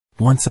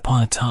Once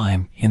upon a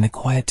time, in the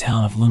quiet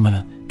town of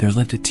Lumina, there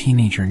lived a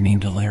teenager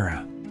named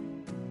Elara.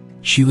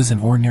 She was an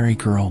ordinary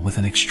girl with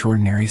an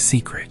extraordinary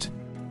secret.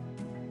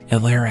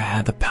 Elara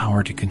had the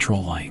power to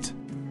control light.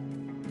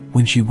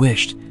 When she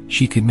wished,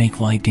 she could make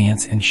light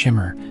dance and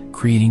shimmer,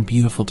 creating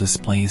beautiful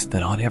displays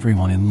that awed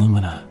everyone in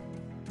Lumina.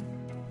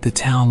 The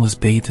town was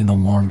bathed in the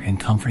warm and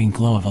comforting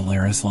glow of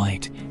Elara's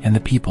light, and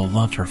the people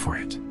loved her for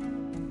it.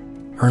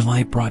 Her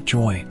light brought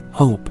joy,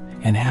 hope,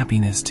 and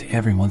happiness to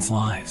everyone's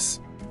lives.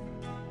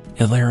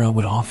 Elara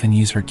would often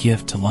use her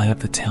gift to light up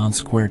the town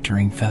square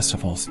during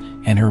festivals,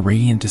 and her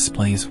radiant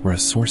displays were a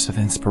source of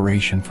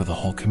inspiration for the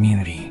whole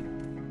community.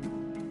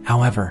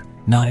 However,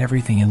 not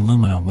everything in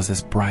Lumina was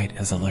as bright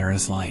as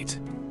Elara's light.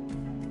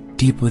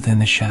 Deep within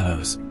the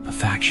shadows, a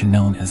faction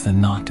known as the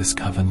Noctis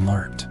Coven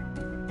lurked.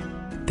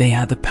 They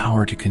had the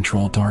power to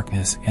control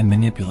darkness and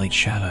manipulate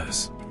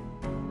shadows.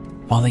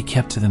 While they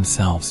kept to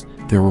themselves,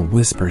 there were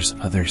whispers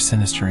of their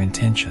sinister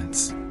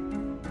intentions.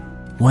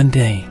 One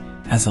day,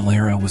 as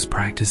Elara was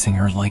practicing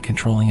her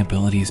light-controlling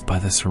abilities by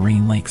the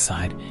serene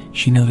lakeside,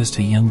 she noticed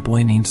a young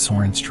boy named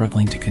Soren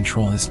struggling to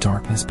control his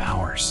darkness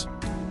powers.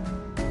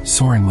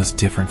 Soren was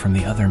different from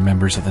the other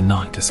members of the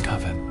Noctis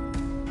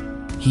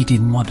Coven. He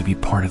didn't want to be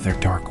part of their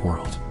dark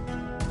world.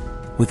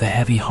 With a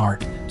heavy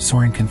heart,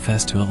 Soren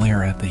confessed to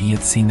Elara that he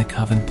had seen the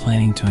Coven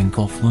planning to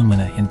engulf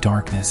Lumina in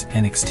darkness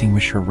and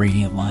extinguish her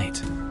radiant light.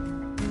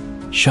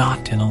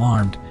 Shocked and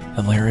alarmed,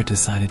 Elara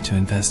decided to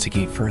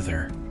investigate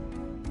further.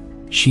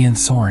 She and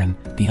Soren,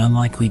 the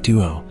unlikely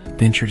duo,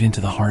 ventured into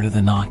the heart of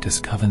the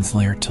Noctis Coven's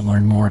lair to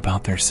learn more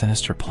about their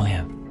sinister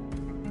plan.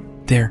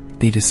 There,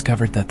 they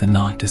discovered that the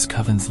Noctis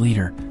Coven's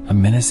leader, a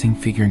menacing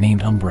figure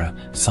named Umbra,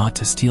 sought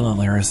to steal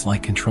Elara's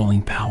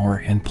light-controlling power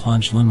and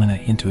plunge Lumina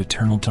into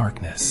eternal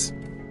darkness.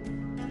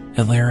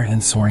 Elara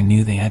and Soren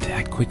knew they had to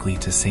act quickly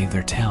to save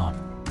their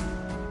town.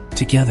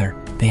 Together,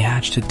 they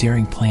hatched a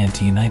daring plan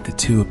to unite the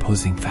two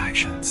opposing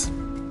factions.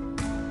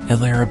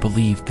 Elara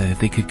believed that if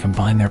they could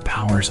combine their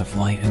powers of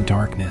light and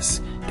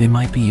darkness, they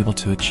might be able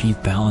to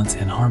achieve balance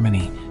and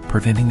harmony,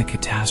 preventing the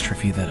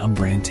catastrophe that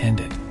Umbra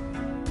intended.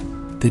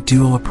 The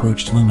duo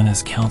approached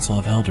Lumina's Council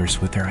of Elders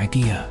with their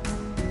idea.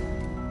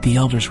 The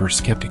elders were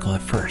skeptical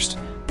at first,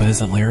 but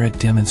as Elara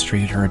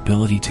demonstrated her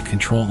ability to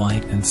control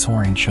light and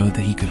Soren showed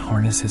that he could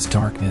harness his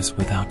darkness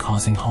without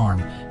causing harm,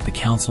 the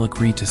council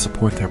agreed to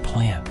support their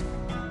plan.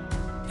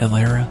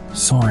 Elara,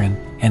 Soren,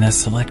 and a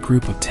select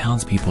group of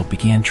townspeople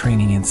began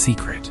training in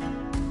secret.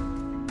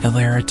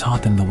 Elara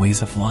taught them the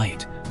ways of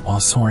light, while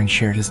Soren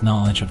shared his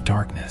knowledge of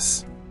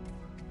darkness.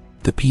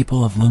 The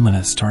people of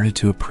Lumina started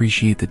to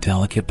appreciate the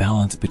delicate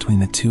balance between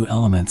the two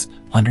elements,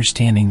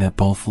 understanding that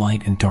both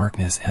light and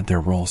darkness had their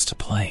roles to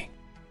play.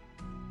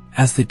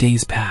 As the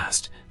days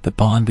passed, the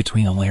bond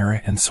between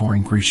Elara and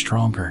Soren grew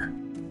stronger.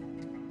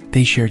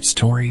 They shared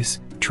stories,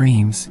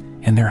 dreams,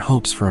 and their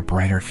hopes for a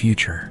brighter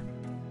future.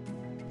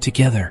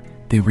 Together,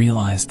 they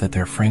realized that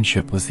their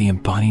friendship was the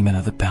embodiment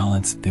of the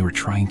balance they were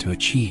trying to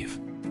achieve.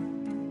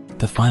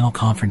 The final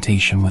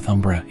confrontation with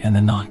Umbra and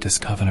the Noctis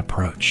Coven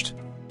approached.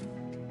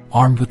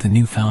 Armed with the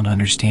newfound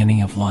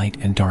understanding of light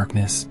and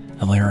darkness,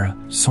 Elara,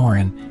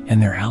 Soren,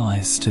 and their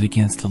allies stood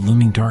against the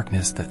looming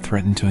darkness that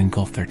threatened to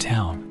engulf their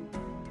town.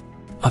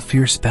 A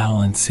fierce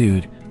battle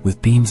ensued,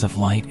 with beams of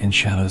light and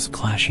shadows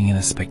clashing in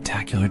a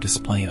spectacular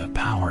display of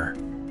power.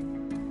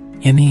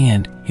 In the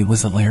end, it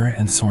was Elara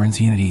and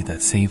Soren's unity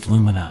that saved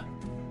Lumina.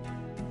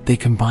 They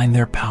combined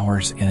their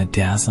powers in a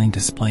dazzling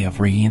display of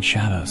radiant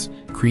shadows,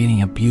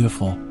 creating a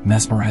beautiful,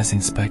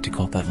 mesmerizing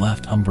spectacle that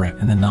left Umbra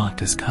and the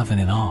Noctis Coven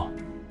in awe.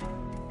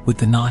 With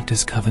the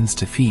Noctis Coven's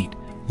defeat,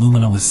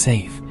 Lumina was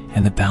safe,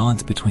 and the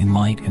balance between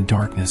light and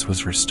darkness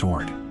was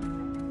restored.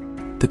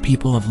 The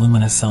people of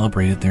Lumina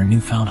celebrated their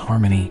newfound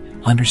harmony,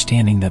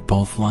 understanding that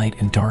both light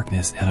and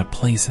darkness had a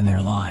place in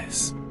their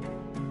lives.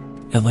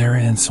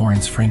 Elara and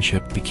Soren's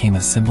friendship became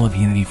a symbol of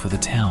unity for the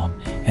town,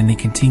 and they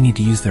continued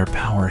to use their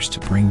powers to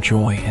bring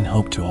joy and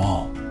hope to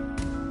all.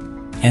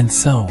 And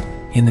so,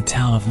 in the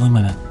town of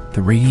Lumina,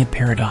 the radiant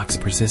paradox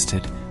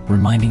persisted,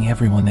 reminding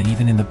everyone that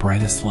even in the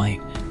brightest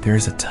light, there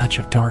is a touch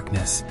of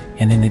darkness,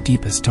 and in the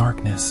deepest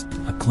darkness,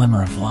 a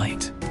glimmer of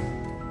light.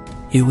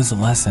 It was a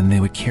lesson they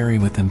would carry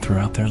with them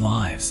throughout their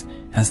lives,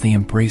 as they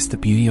embraced the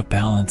beauty of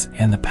balance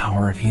and the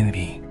power of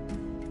unity.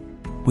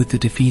 With the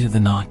defeat of the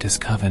Noctis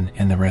Coven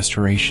and the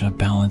restoration of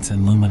balance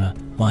in Lumina,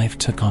 life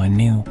took on a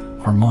new,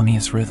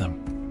 harmonious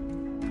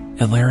rhythm.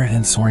 Elara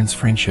and Soren's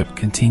friendship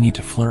continued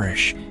to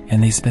flourish,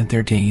 and they spent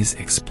their days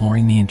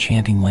exploring the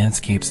enchanting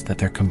landscapes that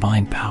their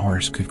combined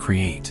powers could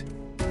create.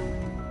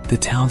 The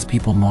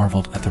townspeople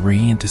marveled at the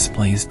radiant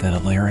displays that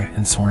Elara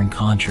and Soren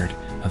conjured,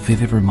 a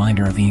vivid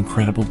reminder of the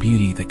incredible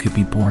beauty that could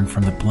be born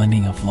from the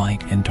blending of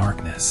light and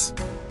darkness.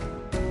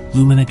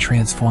 Lumina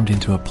transformed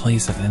into a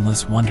place of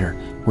endless wonder,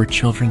 where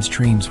children's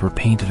dreams were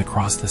painted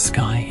across the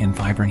sky in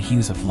vibrant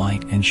hues of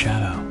light and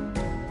shadow.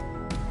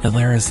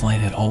 Elara's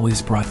light had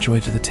always brought joy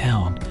to the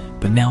town,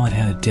 but now it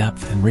had a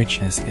depth and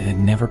richness it had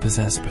never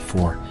possessed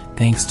before,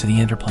 thanks to the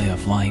interplay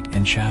of light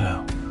and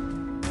shadow.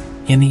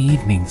 In the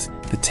evenings,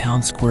 the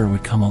town square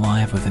would come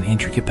alive with an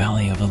intricate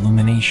ballet of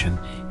illumination,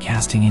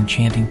 casting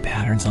enchanting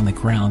patterns on the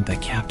ground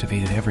that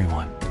captivated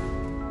everyone.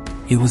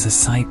 It was a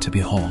sight to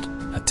behold,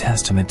 a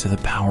testament to the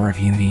power of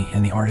unity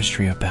and the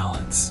artistry of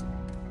balance.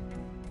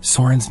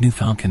 Soren's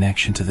newfound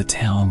connection to the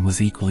town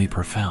was equally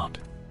profound.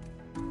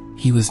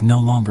 He was no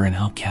longer an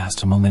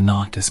outcast among the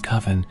Noctis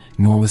Coven,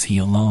 nor was he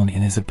alone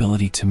in his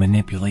ability to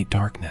manipulate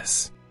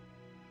darkness.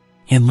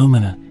 In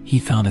Lumina, he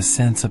found a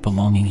sense of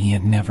belonging he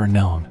had never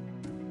known.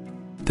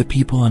 The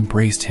people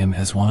embraced him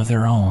as one of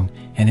their own,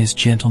 and his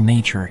gentle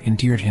nature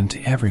endeared him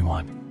to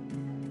everyone.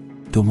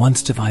 The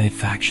once divided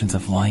factions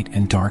of light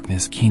and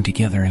darkness came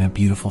together in a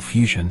beautiful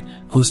fusion,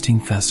 hosting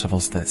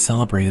festivals that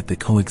celebrated the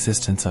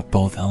coexistence of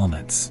both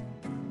elements.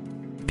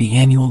 The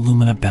annual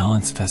Lumina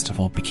Balance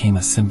Festival became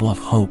a symbol of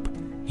hope,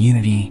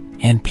 unity,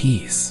 and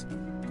peace.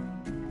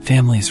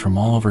 Families from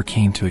all over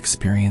came to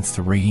experience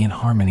the radiant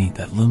harmony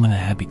that Lumina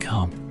had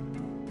become.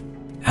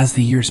 As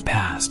the years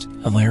passed,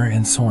 Elara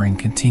and Soren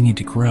continued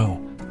to grow,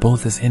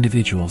 both as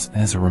individuals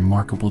and as a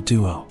remarkable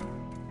duo.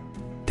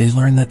 They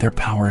learned that their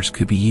powers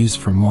could be used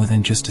for more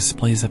than just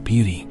displays of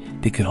beauty.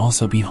 They could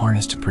also be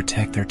harnessed to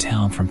protect their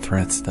town from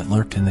threats that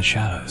lurked in the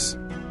shadows.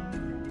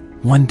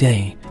 One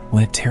day,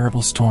 when a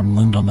terrible storm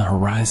loomed on the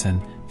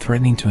horizon,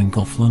 threatening to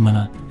engulf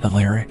Lumina,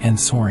 Elara and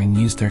Soren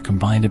used their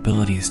combined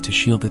abilities to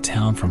shield the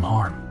town from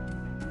harm.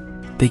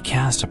 They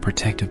cast a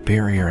protective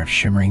barrier of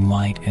shimmering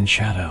light and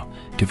shadow,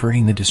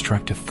 diverting the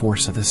destructive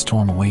force of the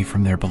storm away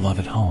from their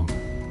beloved home.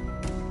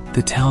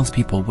 The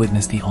townspeople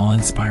witnessed the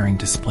awe-inspiring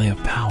display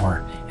of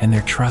power, and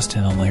their trust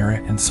in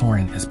Elara and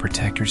Soren as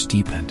protectors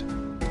deepened.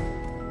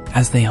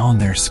 As they honed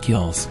their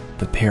skills,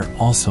 the pair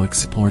also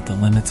explored the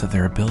limits of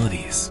their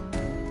abilities.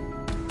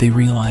 They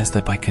realized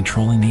that by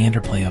controlling the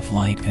interplay of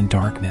light and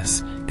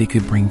darkness, they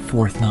could bring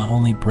forth not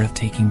only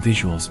breathtaking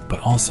visuals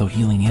but also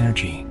healing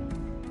energy.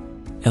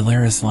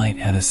 Elara's light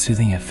had a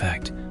soothing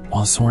effect,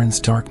 while Soren's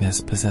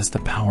darkness possessed the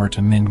power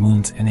to mend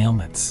wounds and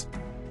ailments.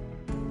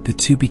 The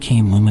two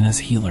became Lumina's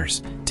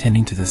healers,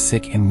 tending to the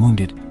sick and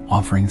wounded,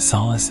 offering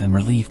solace and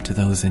relief to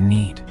those in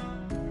need.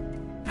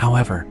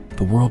 However,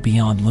 the world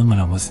beyond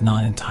Lumina was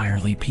not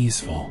entirely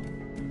peaceful.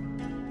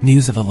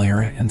 News of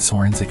Elara and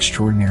Soren's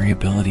extraordinary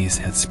abilities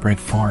had spread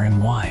far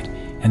and wide,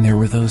 and there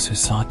were those who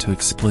sought to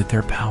exploit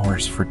their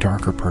powers for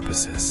darker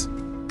purposes.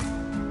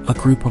 A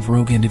group of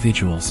rogue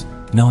individuals,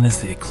 known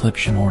as the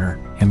Eclipsion Order,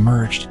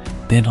 emerged,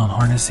 bent on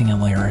harnessing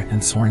Elara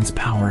and Soren's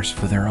powers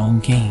for their own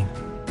gain.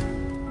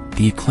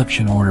 The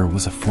Eclipsion Order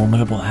was a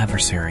formidable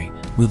adversary,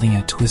 wielding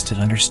a twisted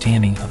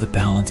understanding of the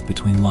balance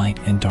between light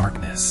and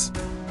darkness.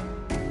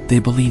 They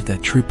believed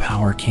that true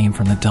power came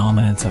from the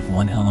dominance of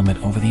one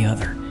element over the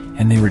other,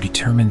 and they were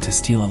determined to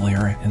steal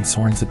Elara and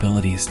Soren's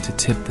abilities to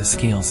tip the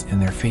scales in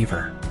their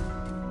favor.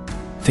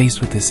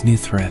 Faced with this new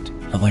threat,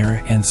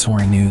 Elara and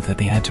Soren knew that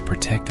they had to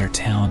protect their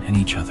town and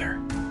each other.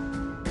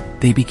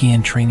 They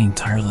began training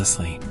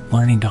tirelessly,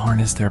 learning to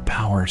harness their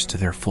powers to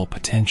their full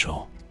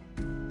potential.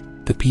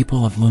 The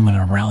people of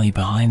Lumina rallied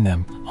behind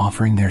them,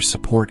 offering their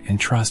support and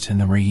trust in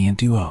the Radiant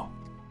Duo.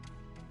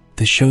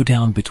 The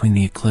showdown between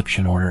the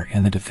Eclipsion Order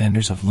and the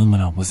Defenders of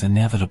Lumina was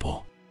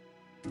inevitable.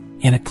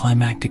 In a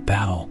climactic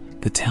battle,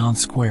 the town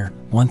square,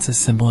 once a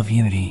symbol of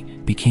unity,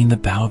 became the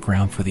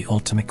battleground for the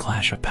ultimate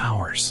clash of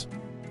powers.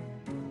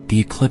 The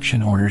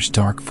Eclipsion Order's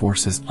dark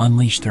forces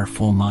unleashed their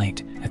full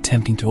might,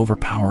 attempting to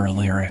overpower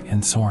Elara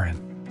and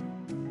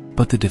Soren.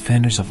 But the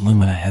Defenders of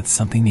Lumina had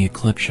something the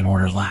Eclipsion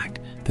Order lacked: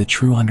 the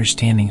true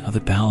understanding of the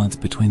balance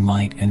between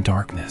light and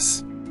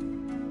darkness.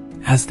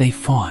 As they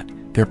fought,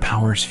 their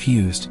powers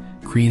fused,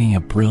 creating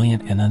a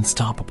brilliant and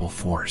unstoppable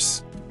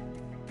force.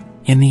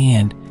 In the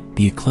end,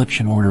 the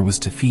Eclipsion Order was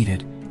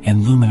defeated,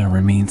 and Lumina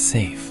remained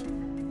safe.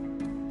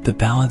 The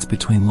balance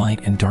between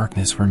light and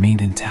darkness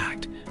remained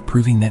intact,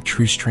 proving that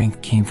true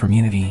strength came from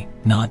unity,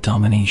 not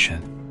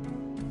domination.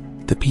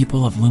 The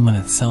people of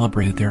Lumina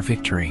celebrated their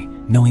victory,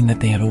 knowing that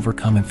they had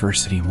overcome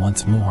adversity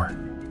once more.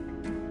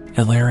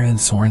 Elara and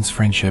Soren's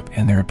friendship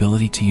and their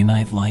ability to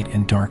unite light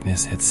and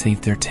darkness had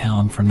saved their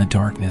town from the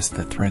darkness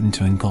that threatened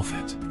to engulf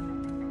it.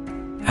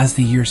 As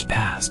the years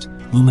passed,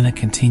 Lumina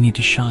continued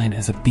to shine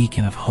as a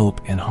beacon of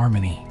hope and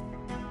harmony.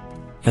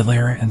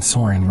 Elara and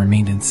Soren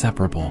remained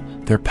inseparable,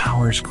 their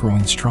powers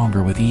growing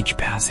stronger with each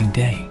passing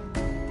day.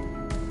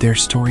 Their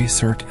story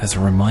served as a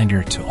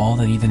reminder to all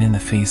that even in the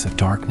face of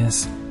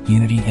darkness,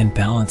 unity and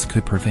balance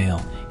could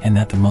prevail, and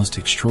that the most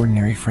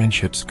extraordinary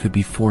friendships could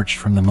be forged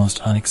from the most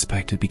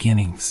unexpected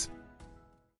beginnings.